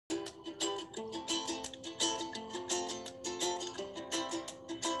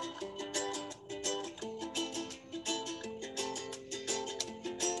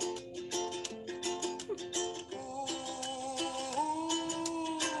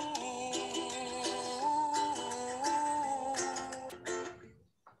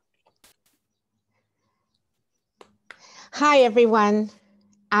Hi, everyone.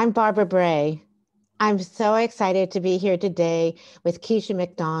 I'm Barbara Bray. I'm so excited to be here today with Kecia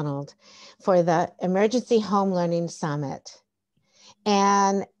McDonald for the Emergency Home Learning Summit.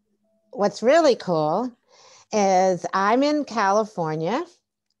 And what's really cool is I'm in California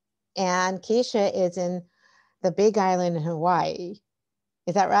and Kecia is in the Big Island in Hawaii.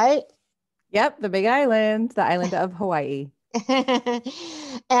 Is that right? Yep, the island of Hawaii.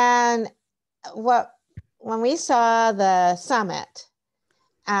 And what when we saw the summit,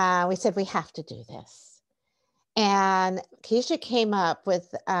 we said we have to do this. And Kecia came up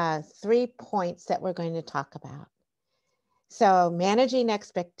with 3 points that we're going to talk about. So, managing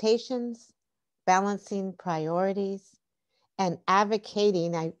expectations, balancing priorities, and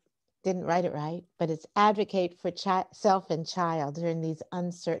advocating. I didn't write it right, but it's advocate for self and child during these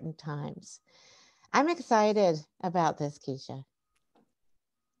uncertain times. I'm excited about this, Kecia.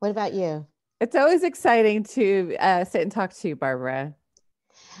 What about you? It's always exciting to sit and talk to you, Barbara.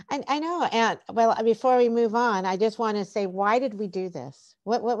 I know. And well, before we move on, I just want to say, why did we do this?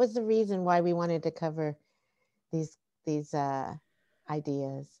 What was the reason why we wanted to cover these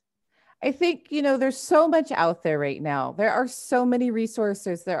ideas? I think, there's so much out there right now. There are so many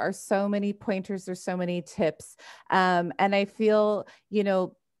resources, there are so many pointers, there's so many tips. And I feel,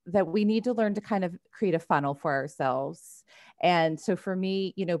 that we need to learn to kind of create a funnel for ourselves. And so for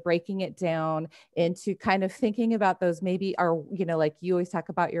me, breaking it down into kind of thinking about those, maybe our, like you always talk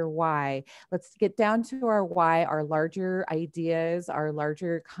about your why. Let's get down to our why, our larger ideas, our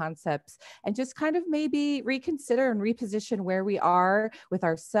larger concepts, and just kind of maybe reconsider and reposition where we are with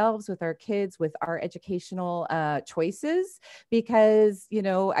ourselves, with our kids, with our educational choices. Because,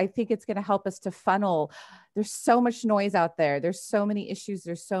 I think it's going to help us to funnel. There's so much noise out there. There's so many issues.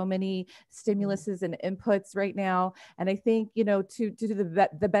 There's so many stimuluses and inputs right now. And I think, to do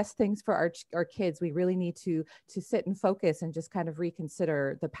the best things for our kids, we really need to sit and focus and just kind of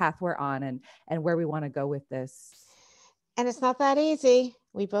reconsider the path we're on and where we want to go with this. And it's not that easy.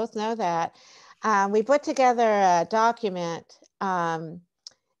 We both know that. We put together a document, and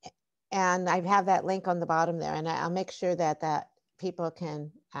I have that link on the bottom there, and I'll make sure that people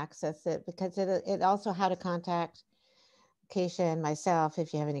can access it, because it also how to contact Kecia and myself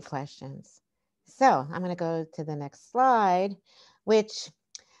if you have any questions. So I'm going to go to the next slide, which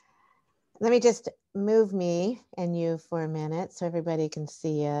let me just move me and you for a minute so everybody can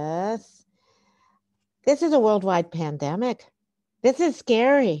see us. This is a worldwide pandemic. This is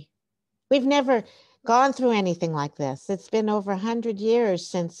scary. We've never gone through anything like this. It's been over 100 years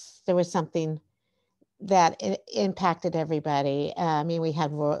since there was something that impacted everybody. I mean, we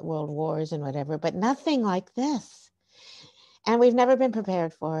had world wars and whatever, but nothing like this. And we've never been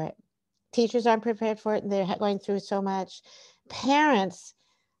prepared for it. Teachers aren't prepared for it, and they're going through so much. Parents,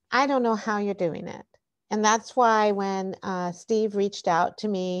 I don't know how you're doing it. And that's why when Steve reached out to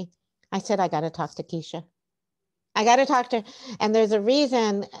me, I said, I got to talk to Kecia. I got to talk to her. And there's a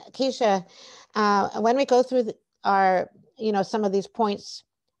reason, Kecia, when we go through some of these points,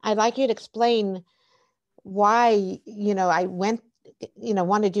 I'd like you to explain why, I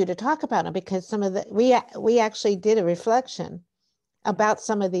wanted you to talk about it, because some of we actually did a reflection about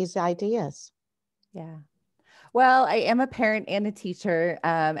some of these ideas. Yeah. Well, I am a parent and a teacher,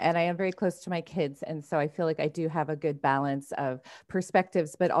 and I am very close to my kids. And so I feel like I do have a good balance of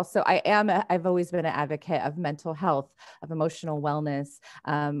perspectives, but also I've always been an advocate of mental health, of emotional wellness.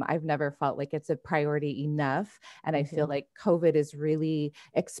 I've never felt like it's a priority enough. And I feel like COVID is really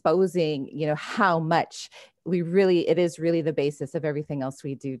exposing, how much it is really the basis of everything else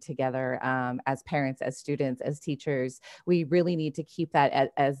we do together, as parents, as students, as teachers. We really need to keep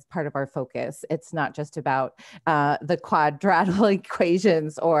that as part of our focus. It's not just about the quadratic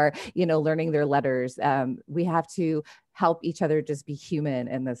equations or, learning their letters. We have to help each other just be human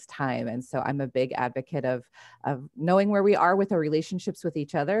in this time. And so I'm a big advocate of knowing where we are with our relationships with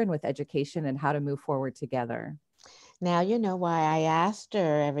each other and with education and how to move forward together. Now you know why I asked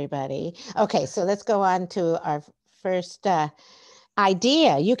her, everybody. Okay, so let's go on to our first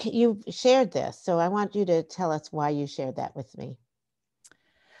idea. You shared this, so I want you to tell us why you shared that with me.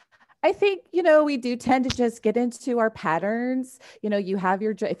 I think, we do tend to just get into our patterns. You have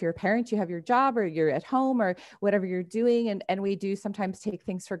if you're a parent, you have your job or you're at home or whatever you're doing. And we do sometimes take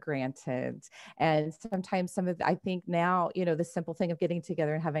things for granted. And sometimes I think now, the simple thing of getting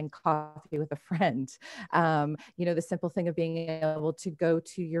together and having coffee with a friend, the simple thing of being able to go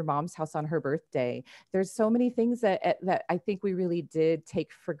to your mom's house on her birthday. There's so many things that I think we really did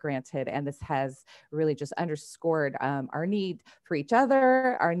take for granted. And this has really just underscored our need for each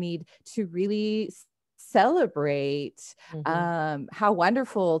other, our need to really celebrate how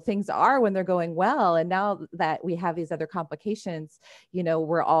wonderful things are when they're going well. And now that we have these other complications, you know,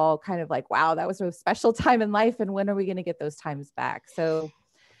 we're all kind of like, wow, that was a special time in life. And when are we going to get those times back? So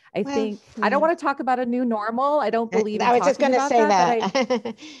I think I don't want to talk about a new normal. I don't believe in I was just talking going to about say that.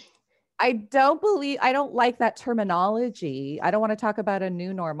 that. I don't like that terminology. I don't want to talk about a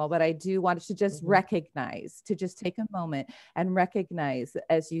new normal, but I do want to just recognize, to just take a moment and recognize,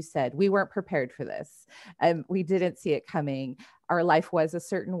 as you said, we weren't prepared for this. We didn't see it coming. Our life was a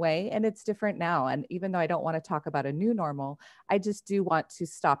certain way and it's different now. And even though I don't want to talk about a new normal, I just do want to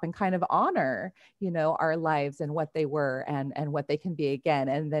stop and kind of honor, you know, our lives and what they were and what they can be again.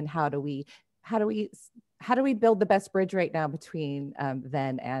 And then how do we build the best bridge right now between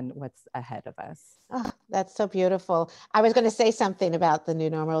then and what's ahead of us? Oh, that's so beautiful. I was going to say something about the new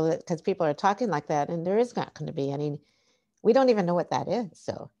normal because people are talking like that, and there is not going to be any. We don't even know what that is,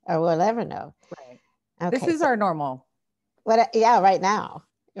 so or we'll ever know. Right. Okay. This is our normal. Yeah, right now.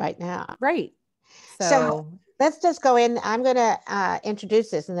 Right. So let's just go in. I'm going to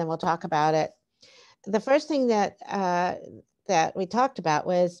introduce this, and then we'll talk about it. The first thing that we talked about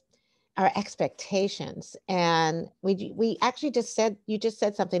was our expectations, and we actually you just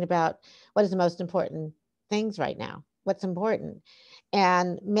said something about what is the most important things right now, what's important.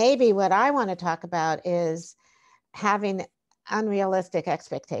 And maybe what I want to talk about is having unrealistic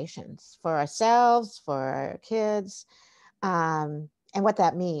expectations for ourselves, for our kids, and what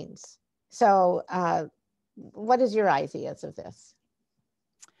that means. So what is your ideas of this?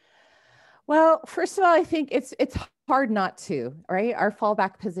 Well, first of all, I think it's hard not to, right? Our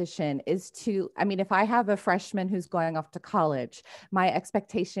fallback position is to, I mean, if I have a freshman who's going off to college, my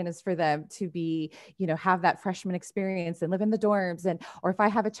expectation is for them to be, you know, have that freshman experience and live in the dorms. And, or if I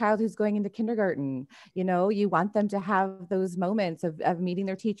have a child who's going into kindergarten, you know, you want them to have those moments of meeting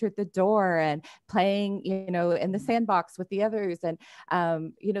their teacher at the door and playing, you know, in the sandbox with the others. And,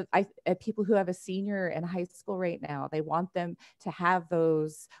 you know, people who have a senior in high school right now, they want them to have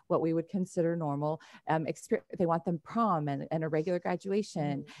those, what we would consider normal experience. They want them prom and a regular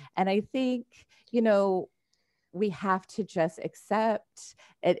graduation. And I think, you know, we have to just accept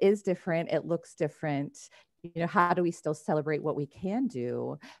it is different. It looks different. You know, how do we still celebrate what we can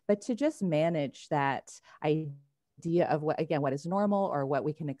do, but to just manage that idea of what is normal or what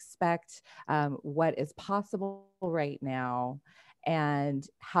we can expect, what is possible right now. And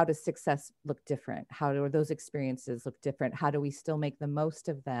how does success look different? How do those experiences look different? How do we still make the most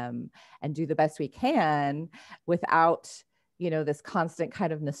of them and do the best we can without, you know, this constant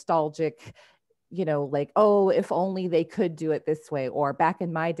kind of nostalgic, you know, like, oh, if only they could do it this way. Or back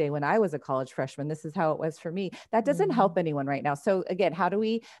in my day when I was a college freshman, this is how it was for me. That doesn't help anyone right now. So again, how do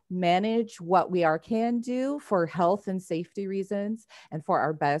we manage what we can do for health and safety reasons and for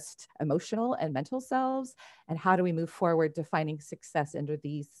our best emotional and mental selves? And how do we move forward to finding success under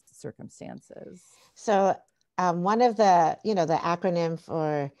these circumstances? So one of the, you know, the acronym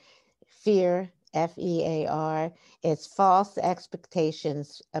for fear, FEAR, is false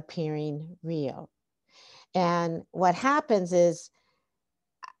expectations appearing real. And what happens is,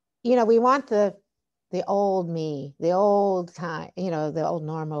 you know, we want the old me, the old time, you know, the old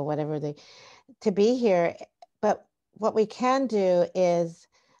normal, whatever to be here. But what we can do is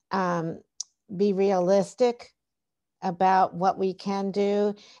be realistic about what we can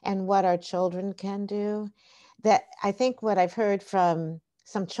do and what our children can do. That I think what I've heard from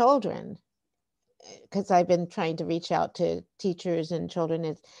some children, because I've been trying to reach out to teachers and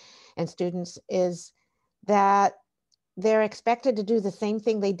children and students, is that they're expected to do the same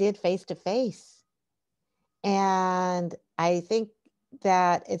thing they did face to face. And I think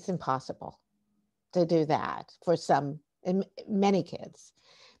that it's impossible to do that for many kids.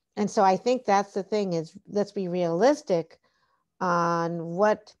 And so I think that's the thing is, let's be realistic on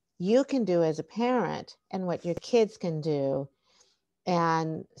what you can do as a parent and what your kids can do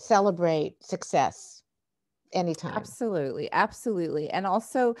and celebrate success anytime. Absolutely. Absolutely. And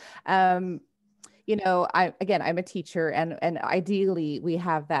also, you know, I'm a teacher and ideally we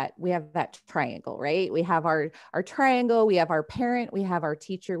have that triangle, right? We have our triangle, we have our parent, we have our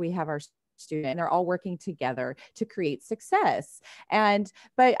teacher, we have our student, and they're all working together to create success.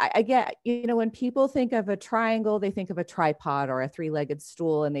 But I get, you know, when people think of a triangle, they think of a tripod or a three-legged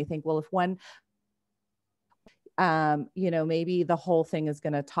stool, and they think, well, if one you know, maybe the whole thing is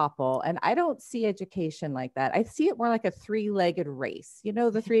going to topple. And I don't see education like that. I see it more like a three-legged race, you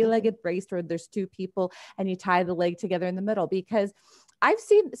know, the three-legged race where there's two people and you tie the leg together in the middle, because I've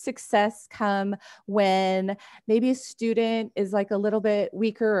seen success come when maybe a student is like a little bit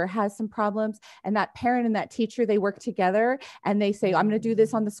weaker or has some problems, and that parent and that teacher, they work together and they say, I'm going to do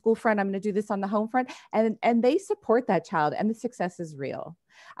this on the school front, I'm going to do this on the home front, and they support that child, and the success is real.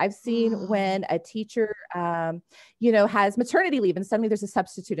 I've seen when a teacher, has maternity leave and suddenly there's a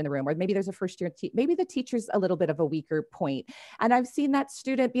substitute in the room, or maybe there's a first year, maybe the teacher's a little bit of a weaker point. And I've seen that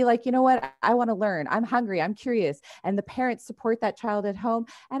student be like, you know what, I want to learn. I'm hungry. I'm curious. And the parents support that child at home.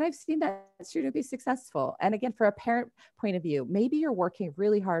 And I've seen that student be successful. And again, for a parent point of view, maybe you're working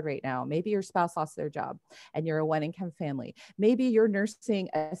really hard right now. Maybe your spouse lost their job and you're a one income family. Maybe you're nursing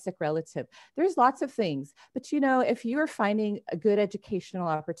a sick relative. There's lots of things, but if you're finding a good educational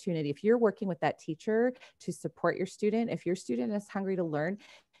opportunity, if you're working with that teacher to support your student, if your student is hungry to learn,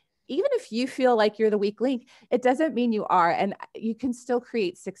 even if you feel like you're the weak link, it doesn't mean you are, and you can still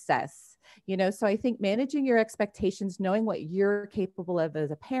create success. So I think managing your expectations, knowing what you're capable of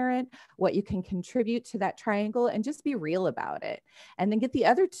as a parent, what you can contribute to that triangle, and just be real about it. And then get the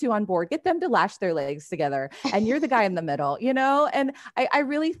other two on board, get them to lash their legs together. And you're the guy in the middle, and I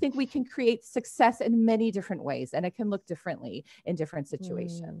really think we can create success in many different ways, and it can look differently in different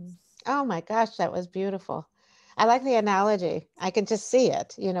situations. Oh my gosh, that was beautiful. I like the analogy. I can just see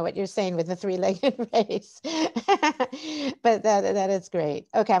it, what you're saying with the three-legged race. But that is great.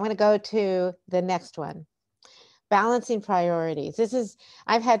 Okay, I'm going to go to the next one. Balancing priorities.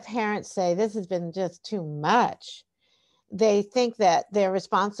 I've had parents say, this has been just too much. They think that they're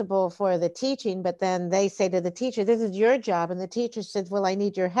responsible for the teaching, but then they say to the teacher, this is your job. And the teacher says, well, I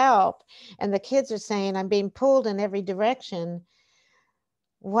need your help. And the kids are saying, I'm being pulled in every direction.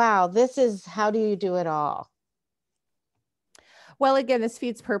 Wow, how do you do it all? Well, again, this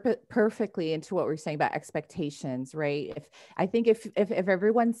feeds perfectly into what we're saying about expectations, right? If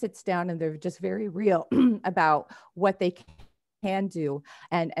everyone sits down and they're just very real about what they can do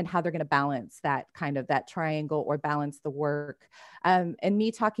and how they're going to balance that kind of that triangle or balance the work. And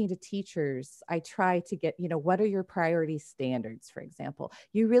me talking to teachers, I try to get, what are your priority standards, for example?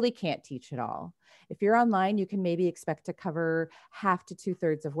 You really can't teach it all. If you're online, you can maybe expect to cover half to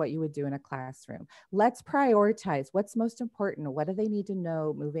 2/3 of what you would do in a classroom. Let's prioritize what's most important. What do they need to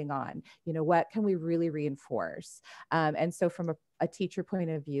know moving on? What can we really reinforce? And so from a teacher point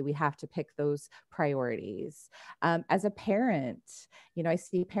of view, we have to pick those priorities. As a parent, I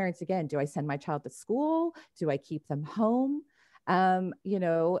see parents, again, do I send my child to school? Do I keep them home?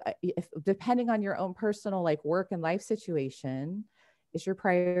 If depending on your own personal work and life situation, is your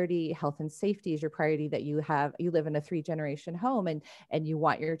priority health and safety? Is your priority that you live in a 3-generation home and you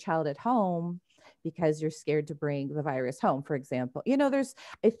want your child at home because you're scared to bring the virus home, for example?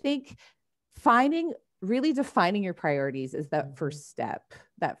 I think really defining your priorities is that first step.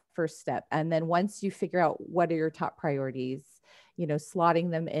 And then once you figure out what are your top priorities,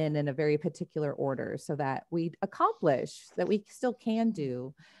 slotting them in a very particular order so that we still can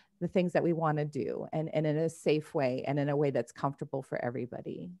do the things that we want to do and in a safe way and in a way that's comfortable for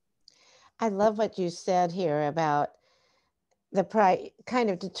everybody. I love what you said here about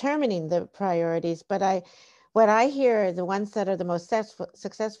kind of determining the priorities, but what I hear, the ones that are the most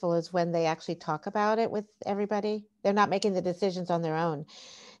successful is when they actually talk about it with everybody. They're not making the decisions on their own.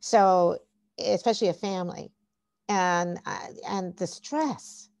 So especially a family, and the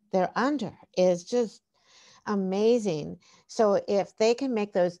stress they're under is just amazing. So if they can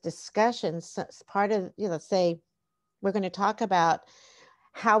make those discussions part of, say, we're going to talk about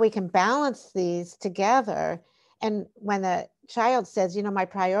how we can balance these together. And when a child says, my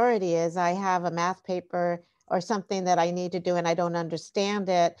priority is I have a math paper or something that I need to do and I don't understand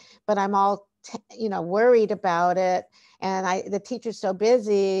it, but I'm all, worried about it. And the teacher's so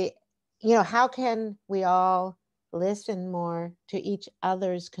busy, how can we all listen more to each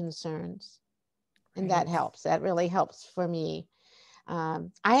other's concerns? And that helps. That really helps for me. I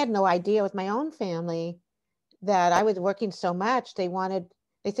had no idea with my own family that I was working so much. They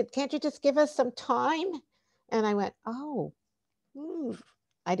said, can't you just give us some time? And I went, I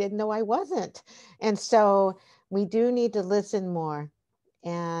didn't know I wasn't. And so we do need to listen more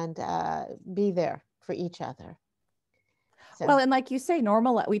and be there for each other. So. Well, and like you say,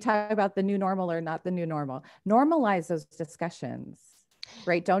 we talk about the new normal or not the new normal. Normalize those discussions.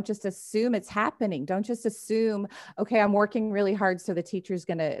 right? Don't just assume it's happening. Don't just assume, okay, I'm working really hard, so the teacher's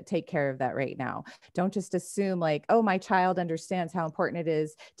going to take care of that right now. Don't just assume like, oh, my child understands how important it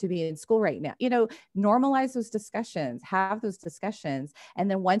is to be in school right now. Normalize those discussions, have those discussions. And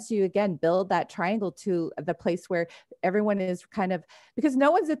then once you, again, build that triangle to the place where everyone is kind of, because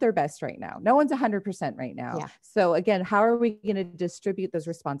no one's at their best right now. No one's 100% right now. Yeah. So again, how are we going to distribute those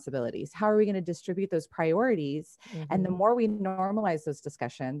responsibilities? How are we going to distribute those priorities? And the more we normalize those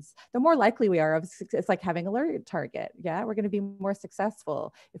discussions, the more likely we are of, it's like having a learning target. Yeah, we're going to be more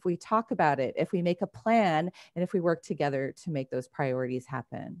successful if we talk about it, if we make a plan, and if we work together to make those priorities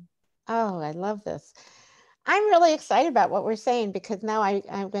happen. Oh, I love this. I'm really excited about what we're saying, because now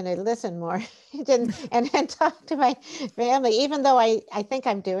I'm going to listen more and talk to my family, even though I think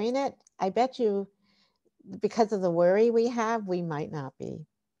I'm doing it. I bet you, because of the worry we have, we might not be.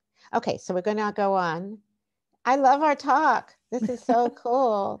 Okay, so we're going to go on. I love our talk. This is so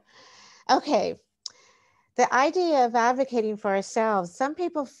cool. Okay, the idea of advocating for ourselves, some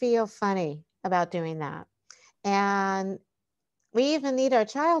people feel funny about doing that. And we even need our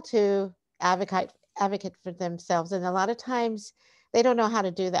child to advocate for themselves. And a lot of times they don't know how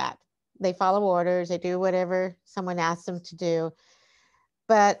to do that. They follow orders, they do whatever someone asks them to do.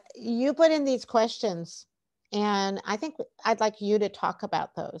 But you put in these questions, and I think I'd like you to talk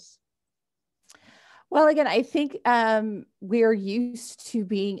about those. Well, again, I think we're used to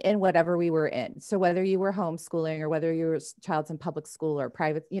being in whatever we were in. So whether you were homeschooling or whether your child's in public school or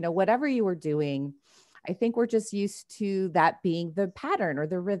private, whatever you were doing, I think we're just used to that being the pattern or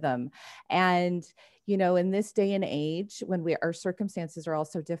the rhythm. And, in this day and age, when our circumstances are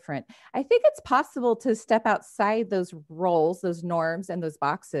also different, I think it's possible to step outside those roles, those norms, and those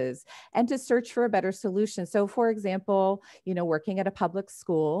boxes, and to search for a better solution. So, for example, working at a public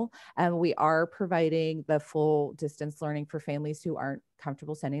school, we are providing the full distance learning for families who aren't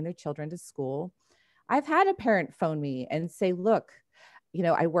comfortable sending their children to school. I've had a parent phone me and say, look,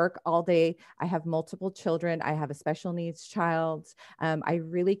 I work all day. I have multiple children. I have a special needs child. I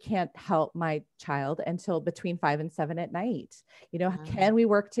really can't help my child until between 5 and 7 at night. Can we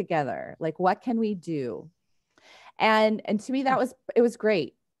work together? Like, what can we do? And to me, it was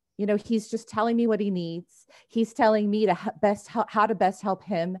great. He's just telling me what he needs. He's telling me how to best help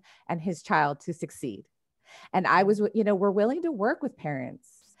him and his child to succeed. And we're willing to work with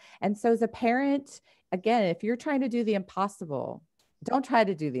parents. And so as a parent, again, if you're trying to do the impossible, don't try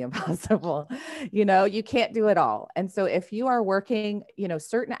to do the impossible. You can't do it all. And so if you are working,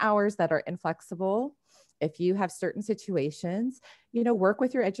 certain hours that are inflexible, if you have certain situations, work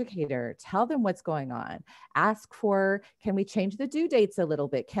with your educator, tell them what's going on, ask for, can we change the due dates a little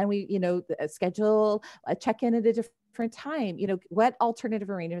bit? Can we, schedule a check-in at a different time? What alternative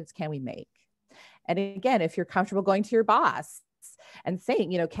arrangements can we make? And again, if you're comfortable going to your boss and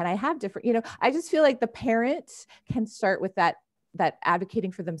saying, can I have different, I just feel like the parent can start with that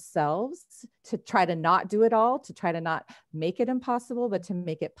advocating for themselves, to try to not do it all, to try to not make it impossible, but to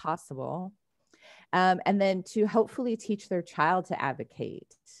make it possible. And then to hopefully teach their child to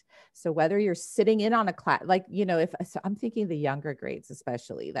advocate. So whether you're sitting in on a class, like, so I'm thinking the younger grades,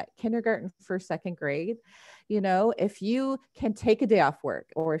 especially that kindergarten, first, second grade, if you can take a day off work,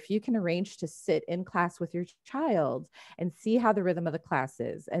 or if you can arrange to sit in class with your child and see how the rhythm of the class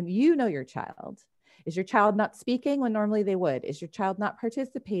is, and your child. Is your child not speaking when normally they would? Is your child not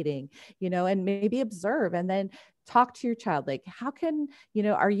participating? And maybe observe, and then talk to your child. Like, how can,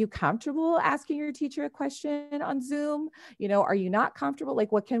 are you comfortable asking your teacher a question on Zoom? Are you not comfortable?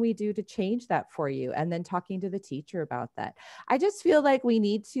 Like, what can we do to change that for you? And then talking to the teacher about that. I just feel like we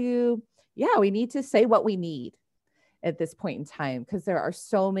need to say what we need at this point in time, because there are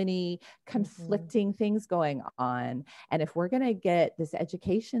so many conflicting things going on. And if we're going to get this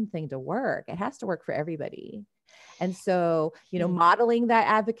education thing to work, it has to work for everybody. And so, modeling that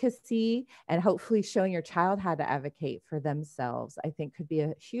advocacy and hopefully showing your child how to advocate for themselves, I think could be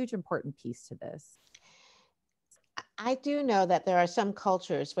a huge important piece to this. I do know that there are some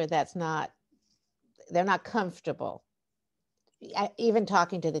cultures where they're not comfortable even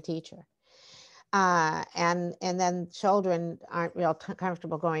talking to the teacher. And then children aren't real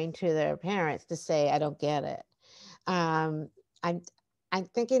comfortable going to their parents to say, I don't get it. I'm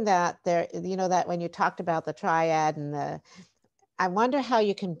thinking that that when you talked about the triad I wonder how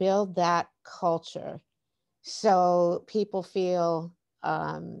you can build that culture so people feel,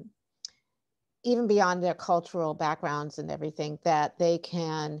 even beyond their cultural backgrounds and everything, that they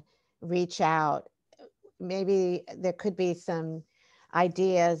can reach out. Maybe there could be some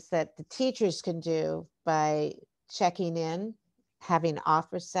ideas that the teachers can do by checking in, having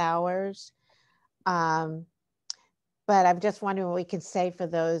office hours. But but I'm just wondering what we can say for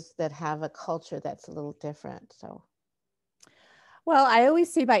those that have a culture that's a little different. So, Well, I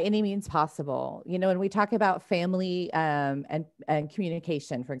always say by any means possible. When we talk about family and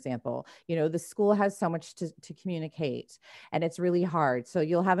communication, for example, the school has so much to communicate and it's really hard. So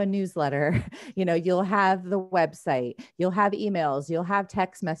you'll have a newsletter, you'll have the website, you'll have emails, you'll have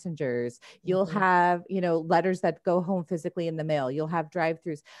text messengers, you'll have, letters that go home physically in the mail, you'll have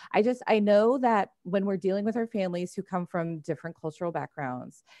drive-throughs. I know that when we're dealing with our families who come from different cultural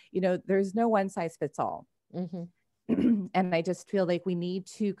backgrounds, there's no one size fits all. mm-hmm. And I just feel like we need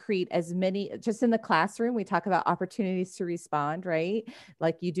to create as many, just in the classroom, we talk about opportunities to respond, right?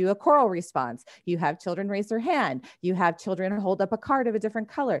 Like you do a choral response, you have children raise their hand, you have children hold up a card of a different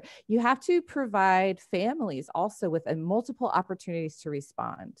color. You have to provide families also with multiple opportunities to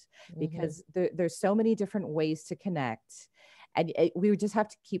respond, because there's so many different ways to connect. And we just have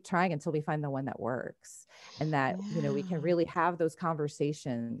to keep trying until we find the one that works, and that, we can really have those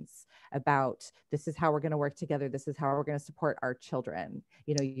conversations about, this is how we're going to work together. This is how we're going to support our children,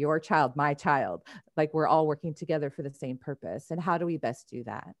 your child, my child, like we're all working together for the same purpose. And how do we best do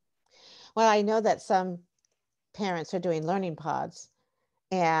that? Well, I know that some parents are doing learning pods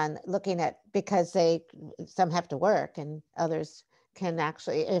and looking at, because some have to work and others can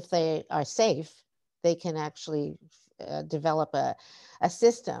actually, if they are safe, they can actually develop a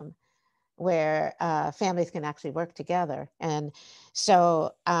system where families can actually work together. And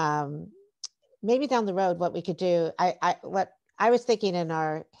so maybe down the road, what we could do, what I was thinking in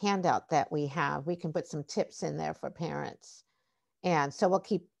our handout that we can put some tips in there for parents. And so we'll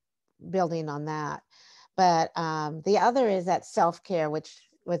keep building on that. But the other is that self-care, which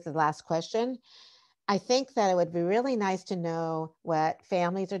was the last question. I think that it would be really nice to know what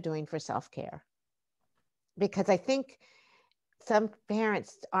families are doing for self-care, because I think some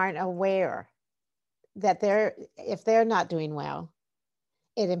parents aren't aware that if they're not doing well,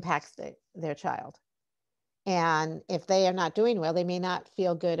 it impacts their child. And if they are not doing well, they may not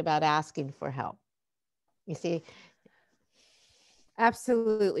feel good about asking for help. You see?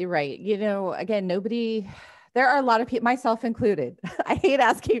 Absolutely right. Again, there are a lot of people, myself included. I hate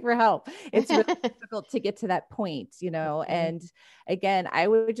asking for help. It's really difficult to get to that point, and again, I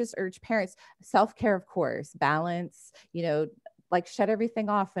would just urge parents, self-care, of course, balance, like shut everything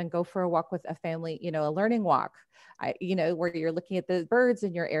off and go for a walk with a family, a learning walk. Where you're looking at the birds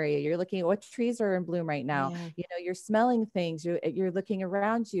in your area, you're looking at what trees are in bloom right now. Yeah. You're smelling things, you're looking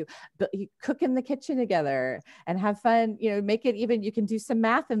around you, but you cook in the kitchen together and have fun, make it even, you can do some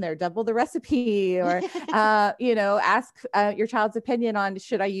math in there, double the recipe, or, ask your child's opinion on,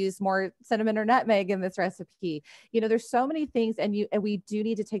 should I use more cinnamon or nutmeg in this recipe? There's so many things, and we do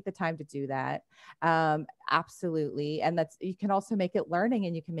need to take the time to do that. Absolutely. And you can also make it learning,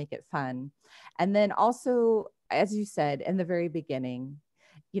 and you can make it fun. And then also, as you said in the very beginning,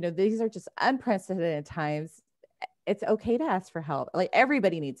 these are just unprecedented times. It's okay to ask for help. Like,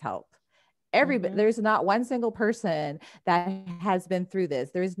 everybody needs help. There's not one single person that has been through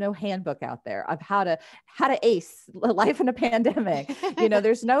this. There is no handbook out there of how to ace life in a pandemic.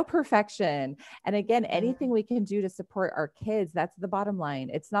 There's no perfection. And again, anything we can do to support our kids, that's the bottom line.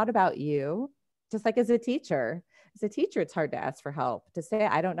 It's not about you. Just like as a teacher, it's hard to ask for help, to say,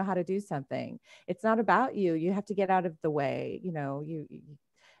 I don't know how to do something. It's not about you. You have to get out of the way.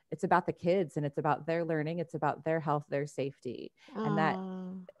 It's about the kids, and it's about their learning. It's about their health, their safety.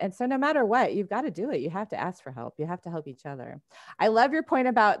 And so no matter what, you've got to do it. You have to ask for help. You have to help each other. I love your point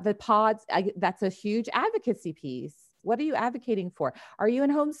about the pods. That's a huge advocacy piece. What are you advocating for? Are you in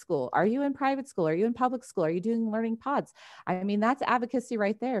homeschool? Are you in private school? Are you in public school? Are you doing learning pods? I mean, that's advocacy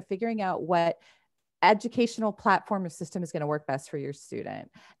right there, figuring out what educational platform or system is going to work best for your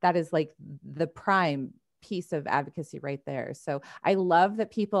student. That is like the prime piece of advocacy right there. So I love that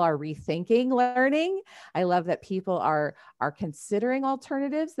people are rethinking learning. I love that people are considering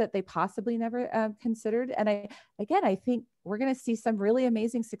alternatives that they possibly never considered. And I think we're going to see some really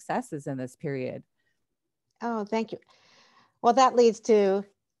amazing successes in this period. Oh, thank you. Well, that leads to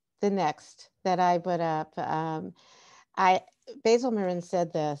the next that I put up. Basil Marin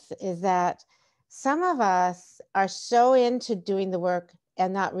said this, is that some of us are so into doing the work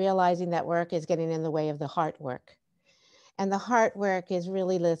and not realizing that work is getting in the way of the heart work. And the heart work is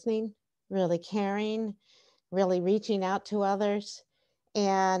really listening, really caring, really reaching out to others.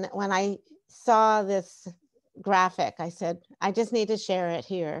 And when I saw this graphic, I said, I just need to share it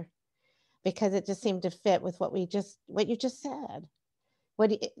here, because it just seemed to fit with what you just said.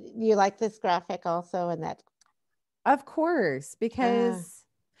 Do you like this graphic also? And that? Of course, because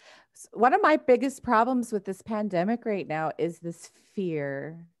one of my biggest problems with this pandemic right now is this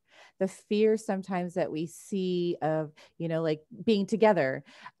fear the fear sometimes that we see of, like being together.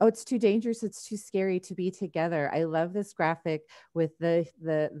 Oh, it's too dangerous. It's too scary to be together. I love this graphic with the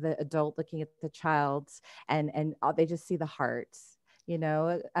adult looking at the child, and they just see the heart.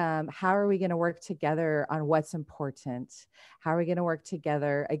 How are we going to work together on what's important? How are we going to work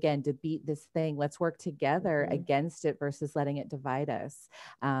together again to beat this thing? Let's work together against it versus letting it divide us.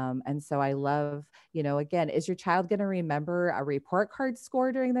 And so I love, again, is your child going to remember a report card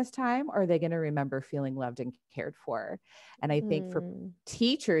score during this time, or are they going to remember feeling loved and cared for? And I think for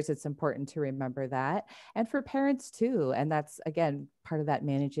teachers, it's important to remember that, and for parents too. And that's, again, part of that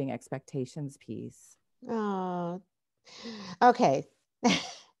managing expectations piece. Oh, okay.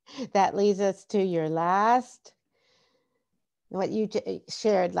 That leads us to your last, what you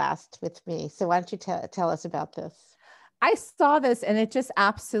shared last with me. So why don't you tell us about this? I saw this and it just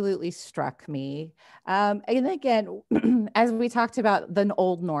absolutely struck me. And again, as we talked about the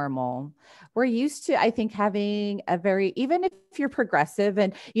old normal, we're used to, I think, having a very, even if you're progressive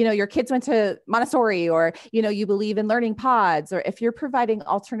and, your kids went to Montessori, or, you believe in learning pods, or if you're providing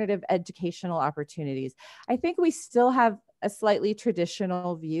alternative educational opportunities, I think we still have a slightly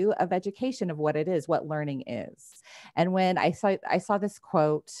traditional view of education, of what it is, what learning is. And when I saw this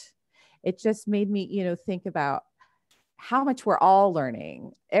quote, it just made me, think about how much we're all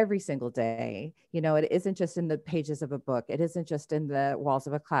learning every single day. It isn't just in the pages of a book. It isn't just in the walls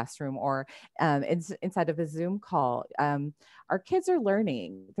of a classroom, or inside of a Zoom call. Our kids are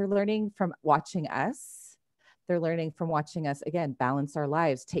learning. They're learning from watching us. They're learning from watching us, again, balance our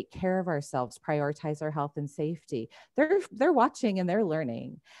lives, take care of ourselves, prioritize our health and safety. They're watching and they're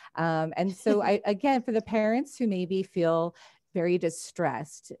learning. And so again, for the parents who maybe feel very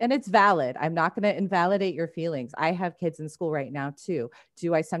distressed, and it's valid, I'm not going to invalidate your feelings. I have kids in school right now too.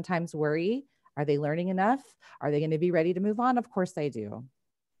 Do I sometimes worry? Are they learning enough? Are they going to be ready to move on? Of course I do.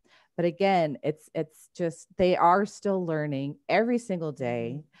 But again, it's just, they are still learning every single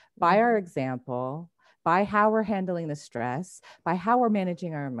day by our example, by how we're handling the stress, by how we're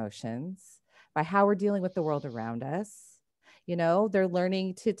managing our emotions, by how we're dealing with the world around us. They're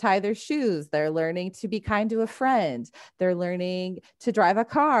learning to tie their shoes. They're learning to be kind to a friend. They're learning to drive a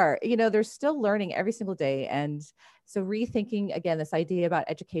car. They're still learning every single day. And so rethinking, again, this idea about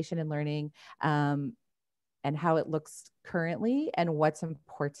education and learning, and how it looks currently, and what's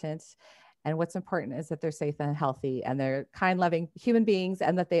important. And what's important is that they're safe and healthy, and they're kind, loving human beings,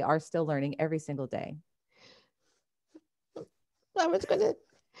 and that they are still learning every single day.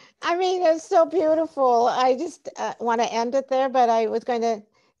 It's so beautiful. I just want to end it there, but I was going to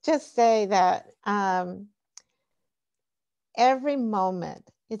just say that every moment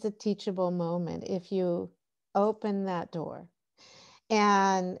is a teachable moment if you open that door.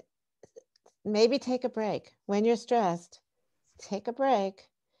 And maybe take a break. When you're stressed, take a break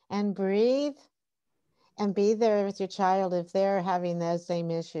and breathe, and be there with your child if they're having those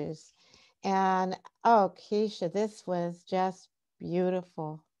same issues. And oh, Kecia, this was just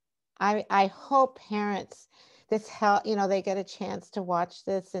beautiful. I hope parents, this help, they get a chance to watch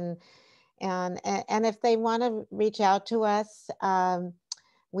this, and if they want to reach out to us,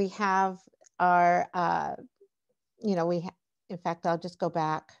 we have our, in fact, I'll just go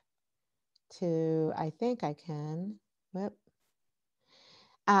back to, I think I can,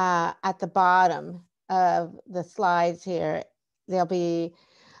 at the bottom of the slides here, there'll be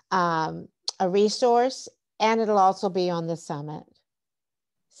a resource, and it'll also be on the summit.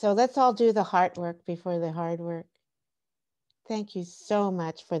 So let's all do the heart work before the hard work. Thank you so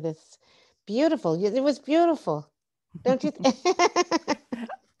much for this beautiful, it was beautiful. Don't you think?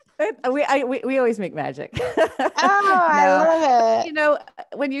 We always make magic. Oh, I love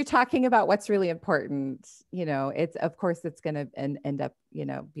it. When you're talking about what's really important, it's, of course, it's going to end up,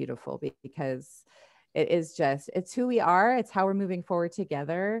 beautiful, because it's who we are. It's how we're moving forward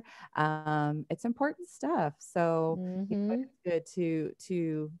together. It's important stuff. So it's good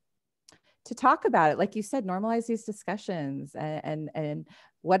to talk about it. Like you said, normalize these discussions, and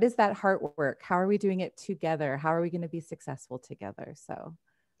what is that heart work? How are we doing it together? How are we going to be successful together? So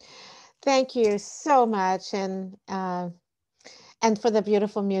thank you so much. And for the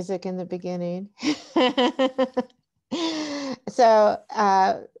beautiful music in the beginning. So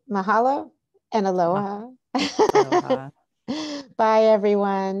mahalo and aloha. Aloha. Bye,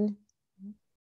 everyone.